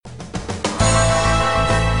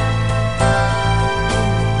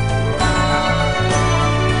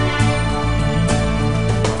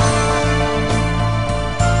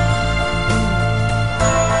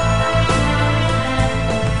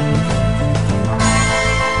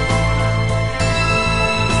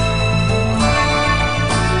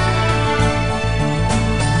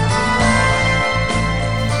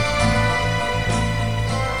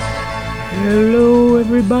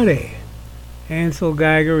Pencil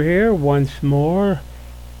Geiger here, once more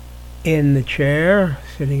in the chair,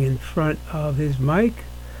 sitting in front of his mic.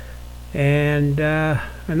 And I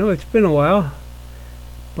know it's been a while,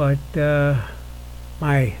 but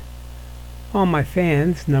my all my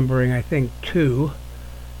fans, numbering I think 2,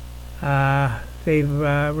 they've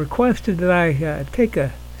requested that I take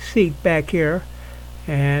a seat back here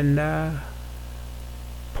and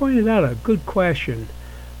pointed out a good question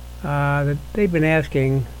that they've been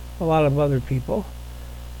asking a lot of other people.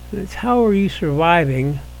 And it's, how are you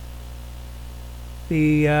surviving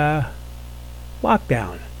the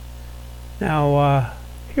lockdown? Now,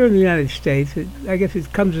 here in the United States, I guess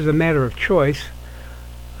it comes as a matter of choice.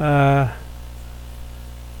 Some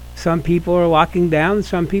people are locking down,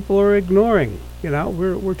 some people are ignoring. You know,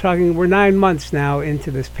 we're 9 months now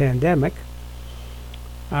into this pandemic.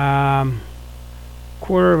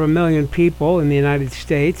 250,000 people in the United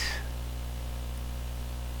States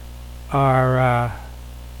are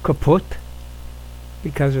kaput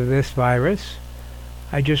because of this virus.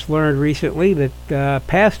 I just learned recently that the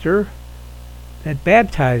pastor that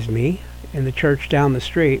baptized me in the church down the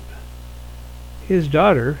street, his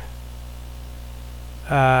daughter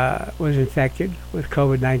was infected with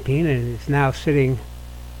COVID-19 and is now sitting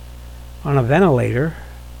on a ventilator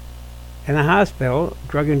in a hospital,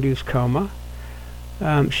 drug-induced coma.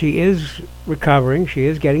 She is recovering. She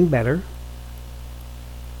is getting better.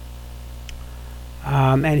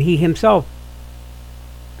 And he himself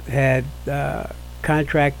had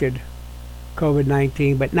contracted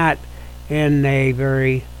COVID-19, but not in a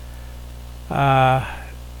very as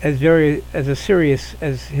serious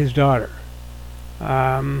as his daughter.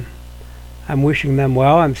 I'm wishing them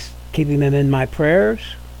well. I'm keeping them in my prayers.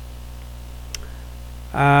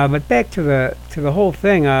 But back to the whole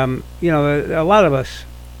thing. You know, a lot of us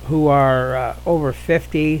who are over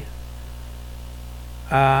 50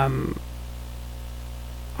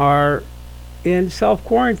 are in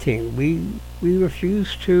self-quarantine. We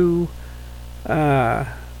refuse to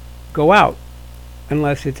go out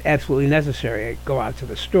unless it's absolutely necessary. Go out to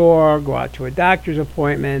the store, go out to a doctor's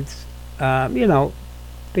appointments, you know,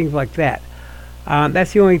 things like that.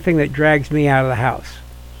 That's the only thing that drags me out of the house.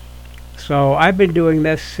 So I've been doing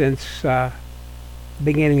this since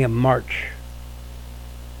beginning of March.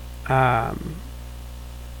 And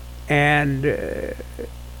a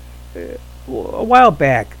while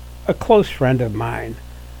back, a close friend of mine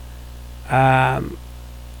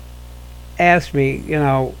asked me, you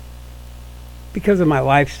know, because of my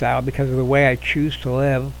lifestyle, because of the way I choose to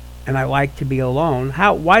live, and I like to be alone.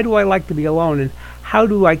 Why do I like to be alone, and how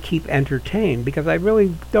do I keep entertained? Because I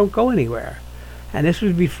really don't go anywhere. And this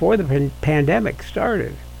was before the pandemic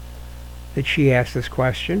started that she asked this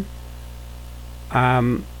question.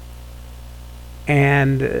 And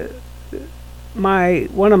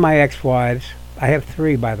one of my ex-wives, I have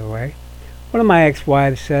 3 by the way, one of my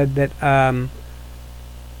ex-wives said that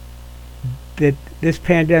that this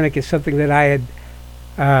pandemic is something that I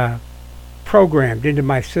had programmed into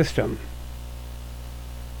my system.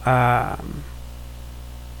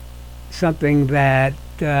 Something that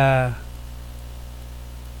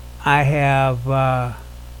I have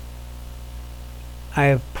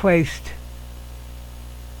placed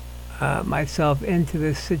myself into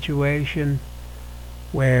this situation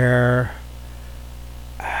where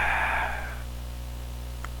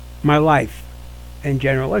my life in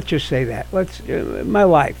general, let's just say that, my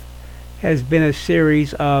life has been a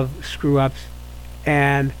series of screw-ups,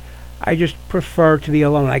 and I just prefer to be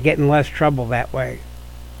alone. I get in less trouble that way.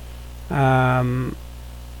 I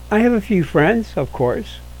have a few friends, of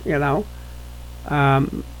course, you know.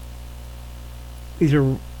 These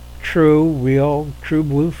are true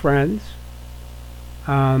blue friends.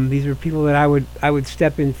 These are people that I would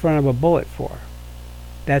step in front of a bullet for.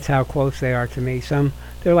 That's how close they are to me.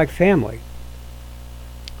 They're like family.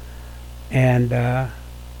 And I'm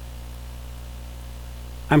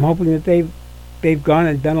hoping that they've gone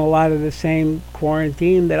and done a lot of the same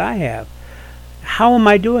quarantine that I have. How am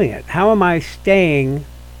I doing it? How am I staying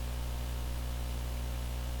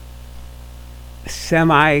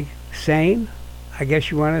semi-sane, I guess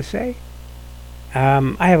you want to say?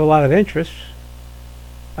 I have a lot of interests.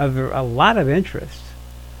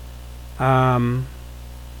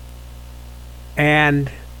 And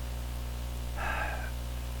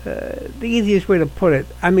the easiest way to put it,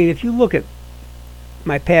 I mean, if you look at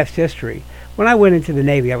my past history, when I went into the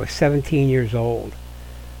Navy, I was 17 years old.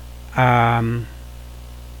 And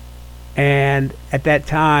at that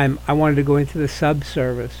time, I wanted to go into the sub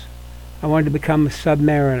service. I wanted to become a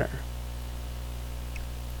submariner.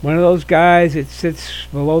 One of those guys that sits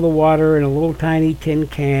below the water in a little tiny tin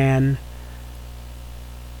can,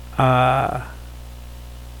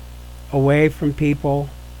 away from people,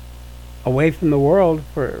 away from the world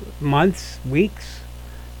for months, weeks,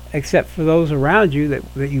 except for those around you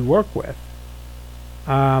that you work with.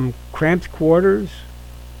 Cramped quarters,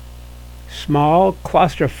 small,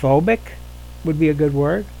 claustrophobic would be a good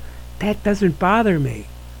word. That doesn't bother me.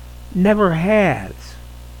 Never has.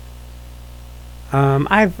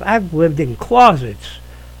 I've lived in closets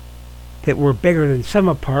that were bigger than some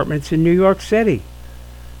apartments in New York City.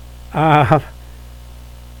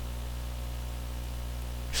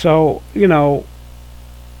 So, the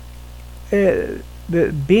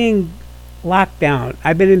being locked down.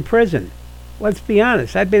 I've been in prison. Let's be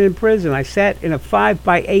honest. I've been in prison. I sat in a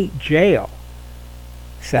 5x8 jail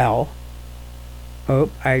cell. Oh,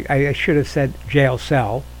 I should have said jail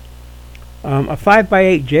cell. A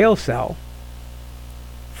 5x8 jail cell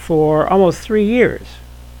for almost 3 years.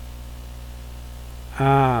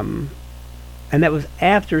 And that was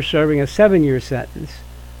after serving a 7-year sentence,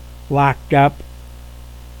 locked up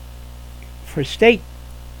for state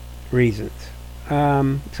reasons.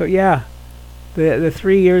 So yeah, the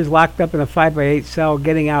 3 years locked up in a 5x8 cell,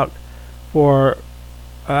 getting out for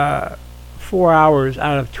 4 hours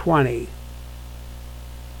out of 20.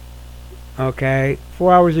 Okay,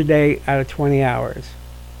 4 hours a day out of 20 hours.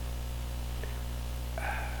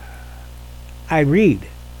 I read.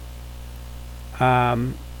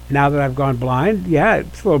 Now that I've gone blind, yeah,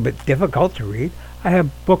 it's a little bit difficult to read. I have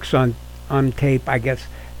books on tape, I guess.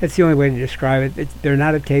 That's the only way to describe it. They're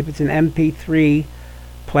not a tape. It's an MP3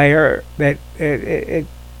 player that a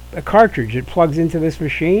cartridge. It plugs into this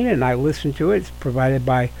machine, and I listen to it. It's provided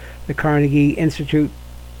by the Carnegie Institute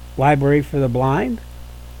Library for the Blind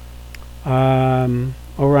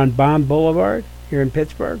over on Baum Boulevard here in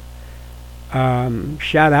Pittsburgh.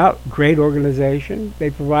 Shout out, great organization. They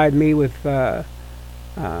provide me with, I'd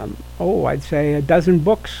say a dozen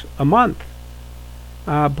books a month,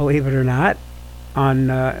 believe it or not, on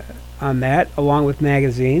that, along with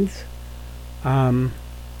magazines.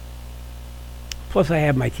 Plus I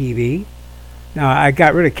have my TV. Now, I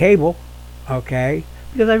got rid of cable, okay,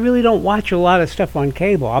 because I really don't watch a lot of stuff on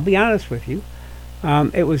cable. I'll be honest with you.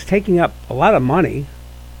 It was taking up a lot of money.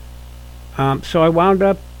 So I wound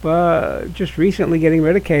up just recently getting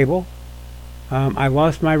rid of cable. I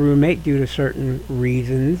lost my roommate due to certain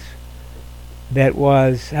reasons that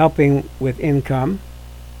was helping with income.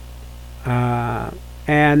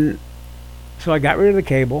 And so I got rid of the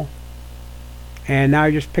cable. And now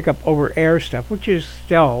I just pick up over-air stuff, which is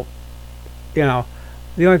still, the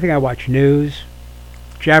only thing I watch: news,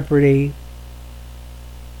 Jeopardy,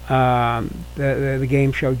 the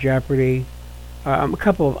game show Jeopardy, a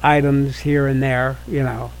couple of items here and there.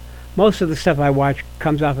 Most of the stuff I watch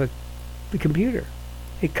comes off of the computer.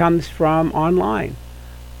 It comes from online.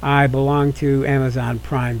 I belong to Amazon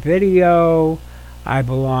Prime Video. I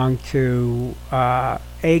belong to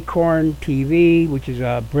Acorn TV, which is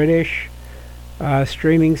a British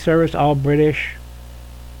streaming service, all British,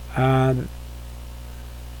 and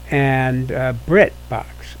BritBox,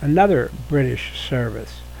 another British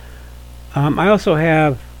service. I also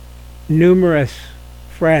have numerous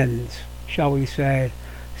friends, shall we say,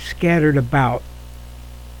 scattered about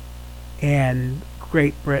in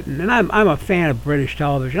Great Britain, and I'm a fan of British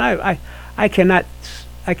television. I cannot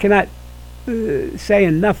say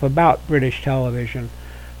enough about British television.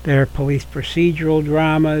 Their police procedural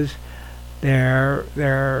dramas, their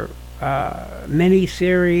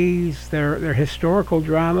mini-series, their historical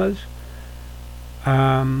dramas,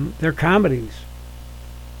 their comedies.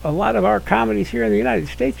 A lot of our comedies here in the United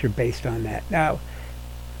States are based on that. Now,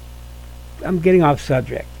 I'm getting off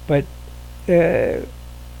subject, but this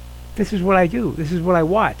is what I do. This is what I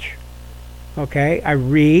watch. Okay? I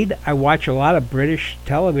read. I watch a lot of British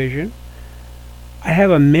television. I have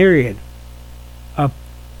a myriad of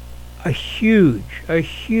a huge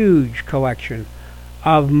collection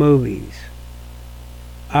of movies.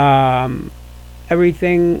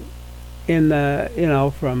 Everything in the,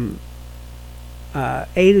 from A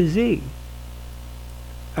to Z.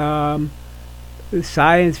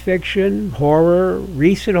 Science fiction, horror,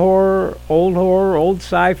 recent horror, old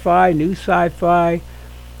sci-fi, new sci-fi,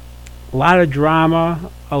 a lot of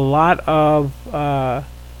drama, a lot of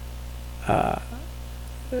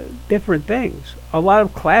different things, a lot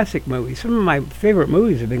of classic movies. Some of my favorite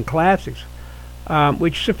movies have been classics,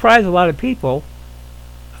 which surprise a lot of people.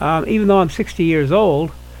 Even though I'm 60 years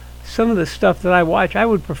old, some of the stuff that I watch, I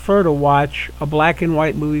would prefer to watch a black and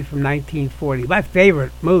white movie from 1940. My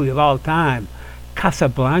favorite movie of all time,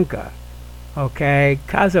 Casablanca. Okay,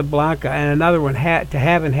 Casablanca, and another one, To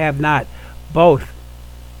Have and Have Not, both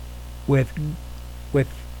with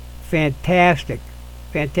fantastic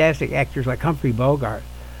actors like Humphrey Bogart.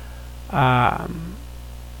 Um,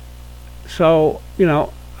 so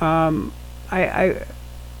I, I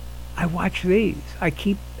I watch these. I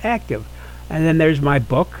keep active, and then there's my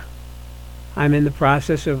book. I'm in the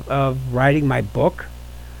process of writing my book.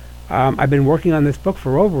 I've been working on this book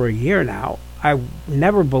for over a year now. I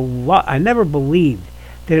never believed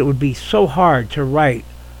that it would be so hard to write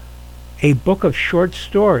a book of short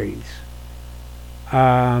stories.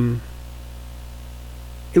 Um,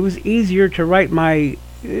 it was easier to write my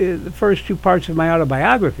the first two parts of my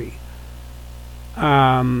autobiography.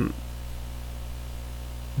 Um,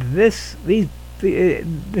 this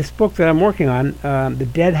book that I'm working on, The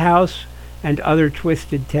Dead House and Other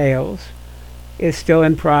Twisted Tales, is still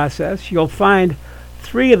in process. You'll find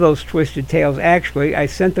three of those twisted tales. Actually, I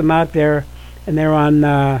sent them out there, and they're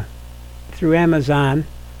on through Amazon.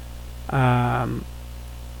 Um,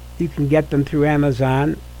 you can get them through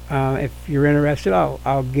Amazon. If you're interested,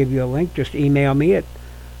 I'll give you a link. Just email me at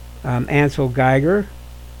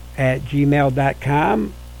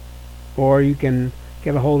anselgeiger@gmail.com, or you can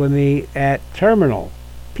get a hold of me at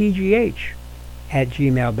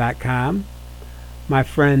terminalpgh@gmail.com. My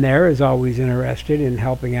friend there is always interested in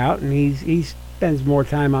helping out, and he spends more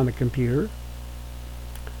time on the computer.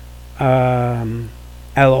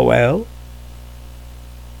 LOL.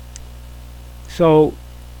 So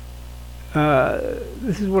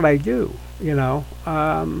this is what I do.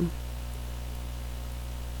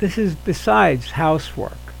 This is besides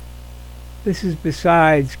housework. This is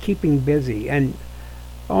besides keeping busy. And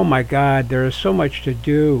oh my God, there is so much to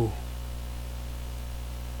do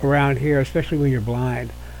around here, especially when you're blind.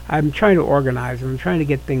 I'm trying to organize. I'm trying to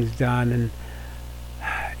get things done. And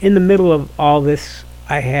in the middle of all this,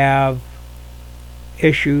 I have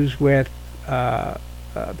issues with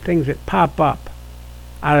things that pop up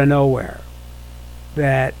out of nowhere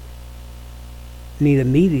that need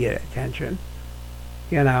immediate attention.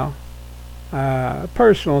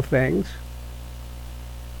 Personal things.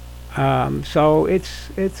 So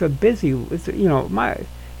it's a busy. My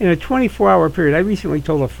in a 24-hour period. I recently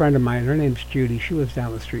told a friend of mine. Her name's Judy. She lives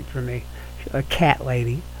down the street from me. A cat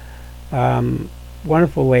lady.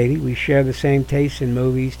 Wonderful lady. We share the same tastes in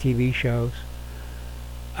movies, TV shows.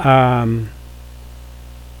 I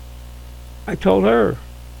told her,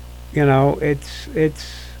 it's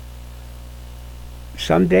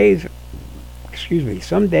some days. Excuse me.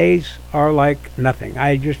 Some days are like nothing.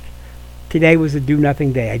 Today was a do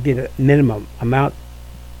nothing day. I did a minimum amount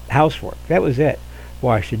housework. That was it.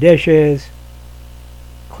 Wash the dishes,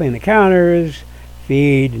 clean the counters,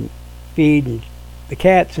 feed the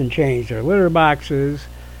cats and change their litter boxes,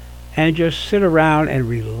 and just sit around and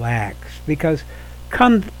relax. Because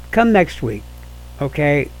come next week,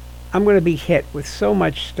 okay, I'm going to be hit with so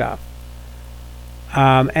much stuff.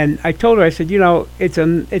 And I told her, I said,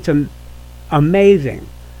 it's amazing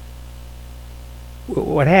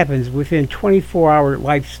what happens within 24-hour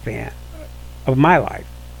lifespan of my life.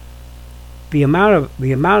 The amount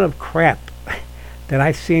of crap that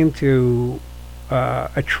I seem to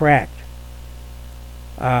attract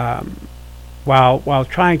while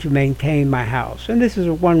trying to maintain my house, and this is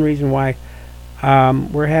one reason why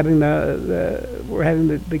we're having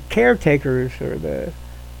the caretakers or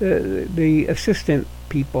the assistant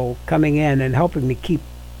people coming in and helping me keep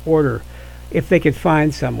order if they could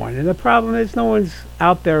find someone. And the problem is no one's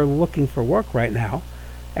out there looking for work right now.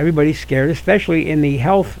 Everybody's scared, especially in the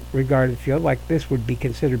health regarded field. Like this would be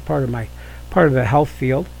considered part of the health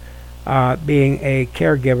field, being a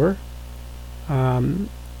caregiver. And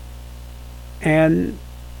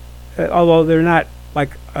although they're not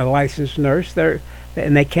like a licensed nurse,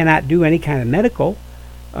 and they cannot do any kind of medical.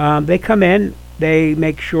 They come in, they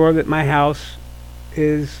make sure that my house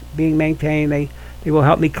is being maintained. They will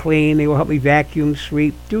help me clean. They will help me vacuum,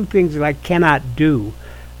 sweep, do things that I cannot do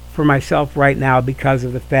for myself right now because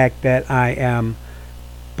of the fact that I am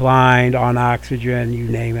blind, on oxygen, you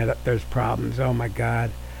name it. There's problems. Oh my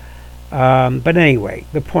God. But anyway,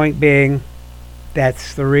 the point being,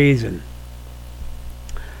 that's the reason.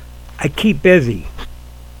 I keep busy.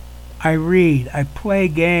 I read. I play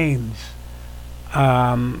games.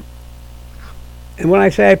 And when I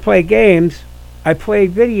say I play games, I play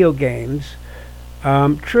video games,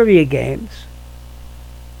 trivia games.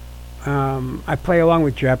 I play along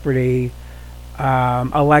with Jeopardy,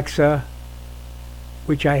 Alexa,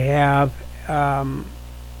 which I have.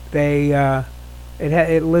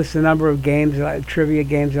 It lists the number of games, trivia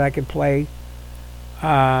games that I could play.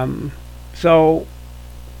 And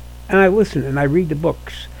I listen and I read the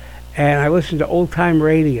books, and I listen to old time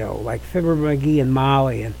radio like Fibber McGee and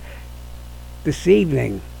Molly. And this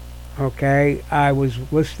evening, okay, I was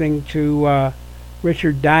listening to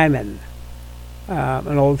Richard Diamond,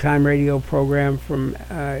 an old-time radio program from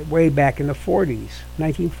way back in the 40s,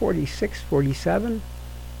 1946, 47,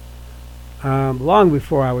 long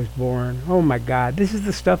before I was born. Oh my God, this is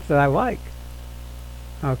the stuff that I like.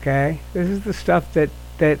 Okay, this is the stuff that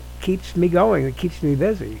keeps me going, that keeps me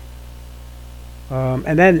busy.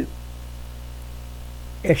 And then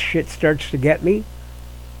if shit starts to get me,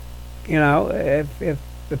 if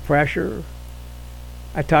the pressure,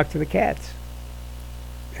 I talk to the cats.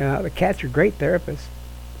 The cats are great therapists.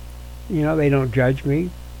 They don't judge me.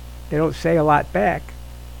 They don't say a lot back.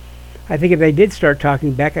 I think if they did start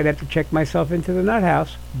talking back, I'd have to check myself into the nut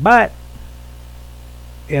house. But,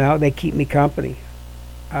 they keep me company.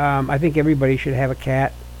 I think everybody should have a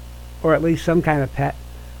cat, or at least some kind of pet,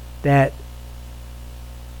 that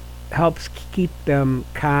helps keep them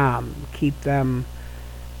calm, keep them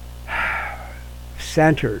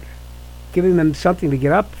centered, giving them something to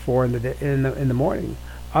get up for in the morning,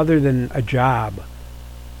 other than a job.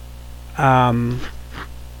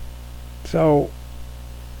 So,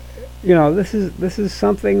 this is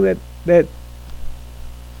something that this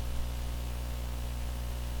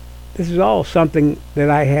is all something that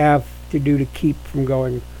I have to do to keep from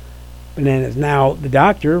going bananas. Now,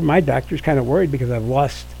 my doctor's kind of worried because I've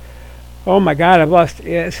lost. Oh my God,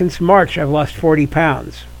 since March, I've lost 40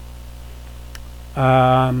 pounds.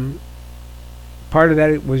 Part of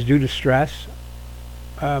that was due to stress.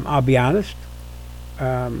 I'll be honest.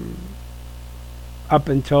 Up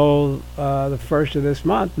until the 1st of this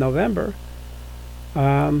month, November,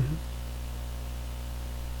 I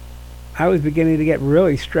was beginning to get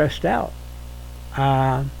really stressed out.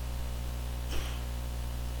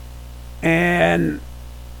 And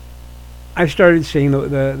I started seeing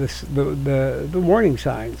the warning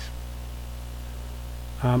signs.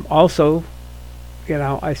 Also,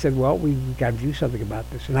 I said, well, we've got to do something about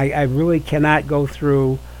this. And I really cannot go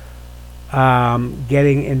through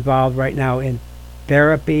getting involved right now in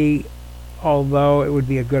therapy, although it would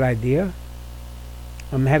be a good idea.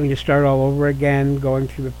 I'm having to start all over again, going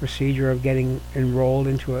through the procedure of getting enrolled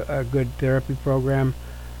into a good therapy program.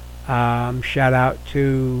 Shout out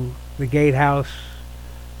to the Gatehouse,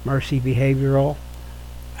 Mercy Behavioral,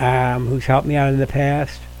 who's helped me out in the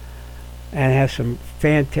past and has some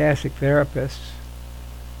fantastic therapists.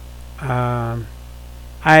 I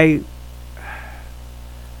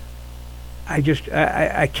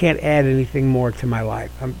can't add anything more to my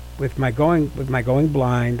life. With my going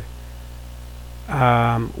blind,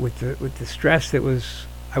 with the stress that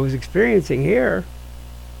I was experiencing here,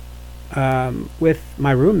 with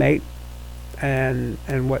my roommate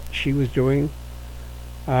and what she was doing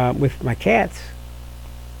with my cats,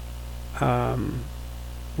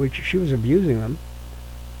 which she was abusing them.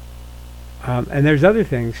 And there's other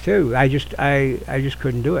things too. I just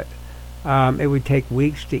couldn't do it. It would take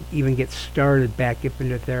weeks to even get started back up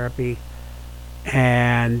into therapy.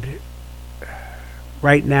 And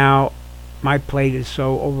right now, my plate is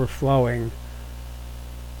so overflowing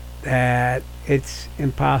that it's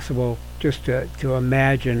impossible just to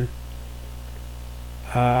imagine.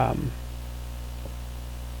 But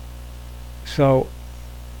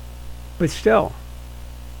still,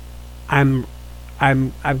 I've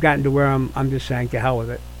gotten to where I'm just saying to hell with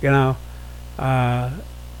it.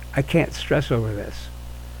 I can't stress over this.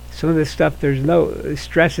 Some of this stuff,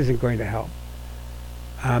 stress isn't going to help.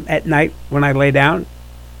 At night when I lay down,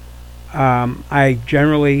 I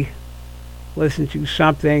generally listen to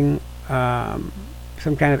something, some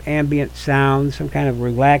kind of ambient sound, some kind of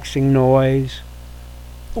relaxing noise.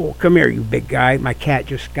 Oh, come here, you big guy. My cat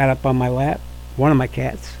just got up on my lap. One of my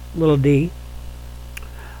cats, little D.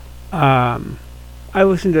 I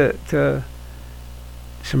listen to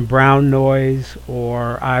some brown noise,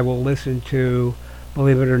 or I will listen to,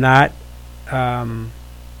 believe it or not,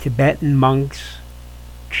 Tibetan monks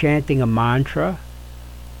chanting a mantra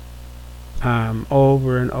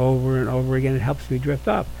over and over and over again. It helps me drift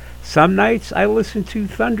off. Some nights I listen to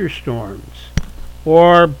thunderstorms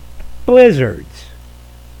or blizzards.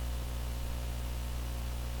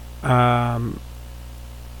 I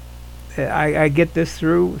get this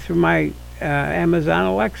through my Amazon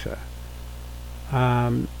Alexa.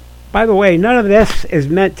 By the way, none of this is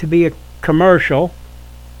meant to be a commercial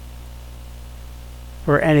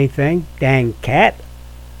for anything. Dang cat.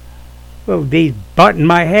 Little D's butting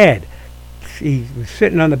my head. He was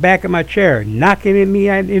sitting on the back of my chair, knocking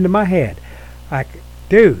into my head. Like,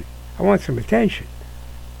 dude, I want some attention.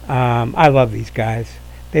 I love these guys.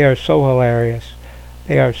 They are so hilarious.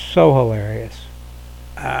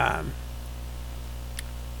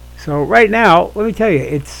 So right now, let me tell you,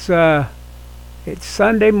 it's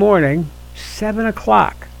Sunday morning, 7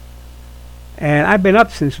 o'clock, And I've been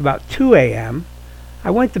up since about 2 a.m.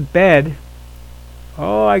 I went to bed,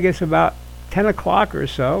 I guess about 10 o'clock or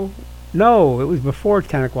so. No, it was before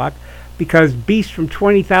 10 o'clock because Beast from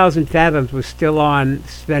 20,000 Fathoms was still on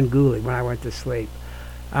Svengoolie when I went to sleep.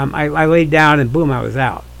 I laid down and boom, I was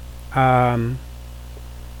out. I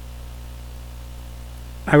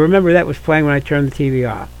remember that was playing when I turned the TV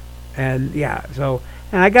off. And yeah,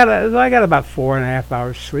 and I got about 4.5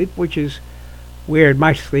 hours sleep, which is weird.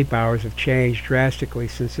 My sleep hours have changed drastically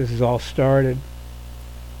since this has all started.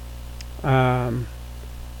 I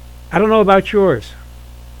don't know about yours,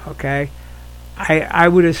 okay? I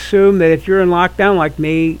would assume that if you're in lockdown like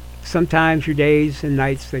me, sometimes your days and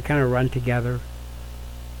nights, they kind of run together.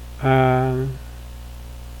 If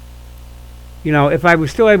I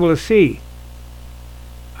was still able to see,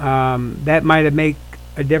 that might have made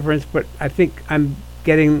a difference, but I think I'm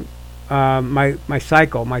getting my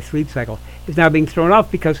sleep cycle is now being thrown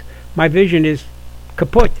off because my vision is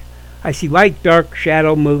kaput. I see light, dark,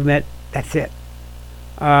 shadow, movement. That's it.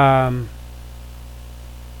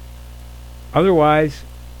 Otherwise,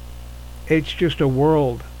 it's just a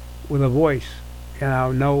world with a voice.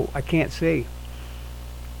 No, I can't see.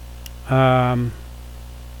 Now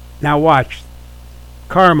watch.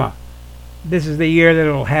 Karma. This is the year that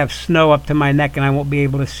it'll have snow up to my neck and I won't be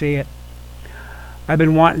able to see it. I've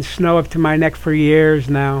been wanting snow up to my neck for years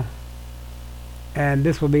now. And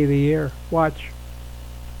this will be the year. Watch.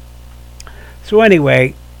 So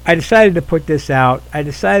anyway, I decided to put this out. I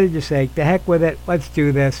decided to say, the heck with it. Let's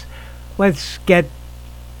do this. Let's get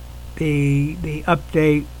the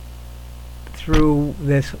update through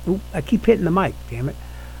this. Oop, I keep hitting the mic, damn it.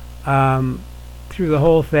 Through the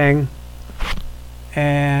whole thing.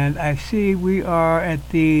 And I see we are at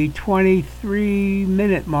the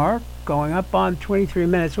 23-minute mark, going up on 23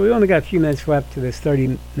 minutes. So we only got a few minutes left to this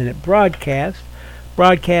 30-minute broadcast,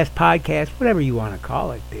 podcast, whatever you want to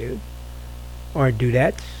call it, dude. Or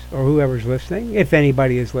dudettes, or whoever's listening, if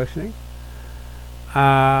anybody is listening.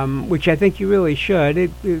 Which I think you really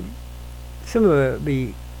should. Some of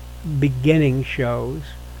the beginning shows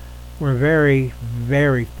were very,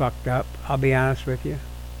 very fucked up, I'll be honest with you.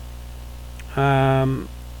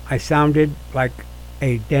 I sounded like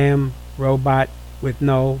a damn robot with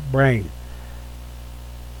no brain.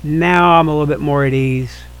 Now I'm a little bit more at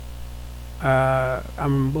ease. I'm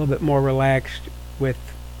a little bit more relaxed with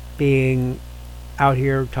being out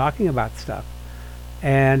here talking about stuff.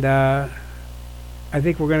 And I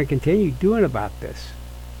think we're going to continue doing about this.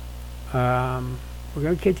 We're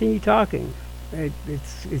going to continue talking.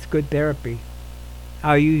 It's good therapy.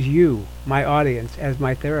 I'll use you, my audience, as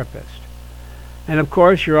my therapist. And of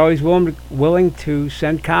course, you're always willing to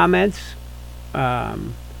send comments,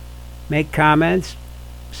 make comments,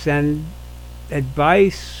 send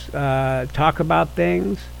advice, talk about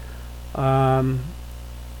things. Send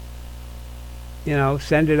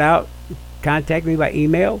it out. Contact me by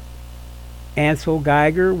email. Ansel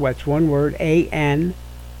Geiger, what's one word? ANSELGEIGER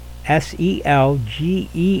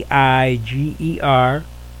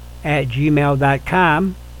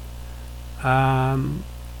 @gmail.com.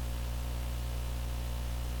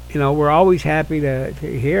 We're always happy to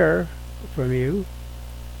hear from you.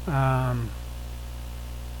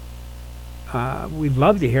 We'd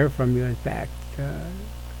love to hear from you, in fact.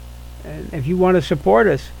 And if you want to support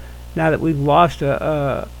us, now that we've lost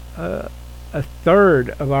a third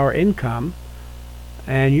of our income,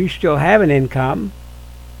 and you still have an income,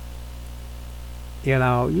 you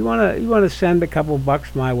want to send a couple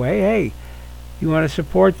bucks my way. Hey, you want to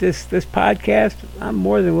support this podcast? I'm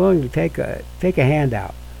more than willing to take a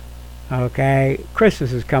handout. Okay,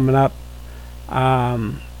 Christmas is coming up.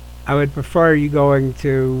 I would prefer you going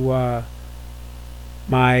to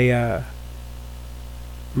my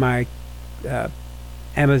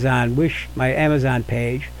Amazon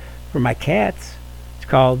page for my cats. It's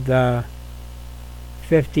called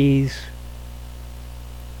 50s.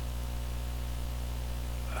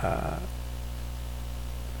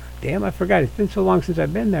 Damn, I forgot. It's been so long since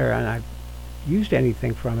I've been there and I've used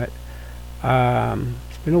anything from it.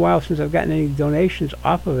 It's been a while since I've gotten any donations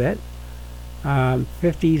off of it.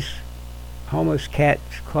 50s Homeless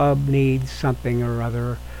Cats Club needs something or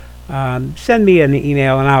other. Send me an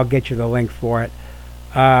email and I'll get you the link for it.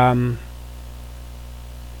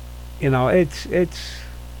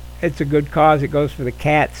 It's a good cause. It goes for the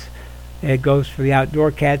cats. It goes for the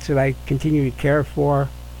outdoor cats that I continue to care for.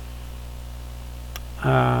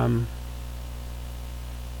 You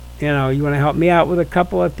want to help me out with a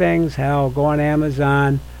couple of things, hell, go on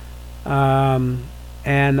Amazon,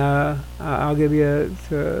 and I'll give you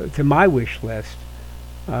to my wish list.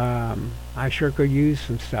 I sure could use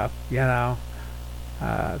some stuff,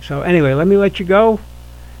 So anyway, let me let you go.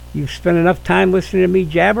 You've spent enough time listening to me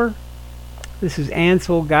jabber. This is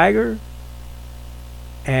Ansel Geiger,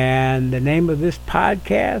 and the name of this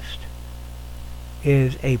podcast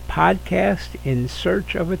is A Podcast in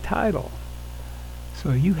Search of a Title.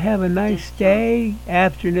 So you have a nice day,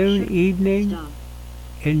 afternoon, evening.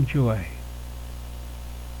 Enjoy.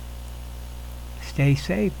 Stay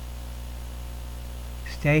safe.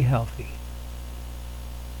 Stay healthy.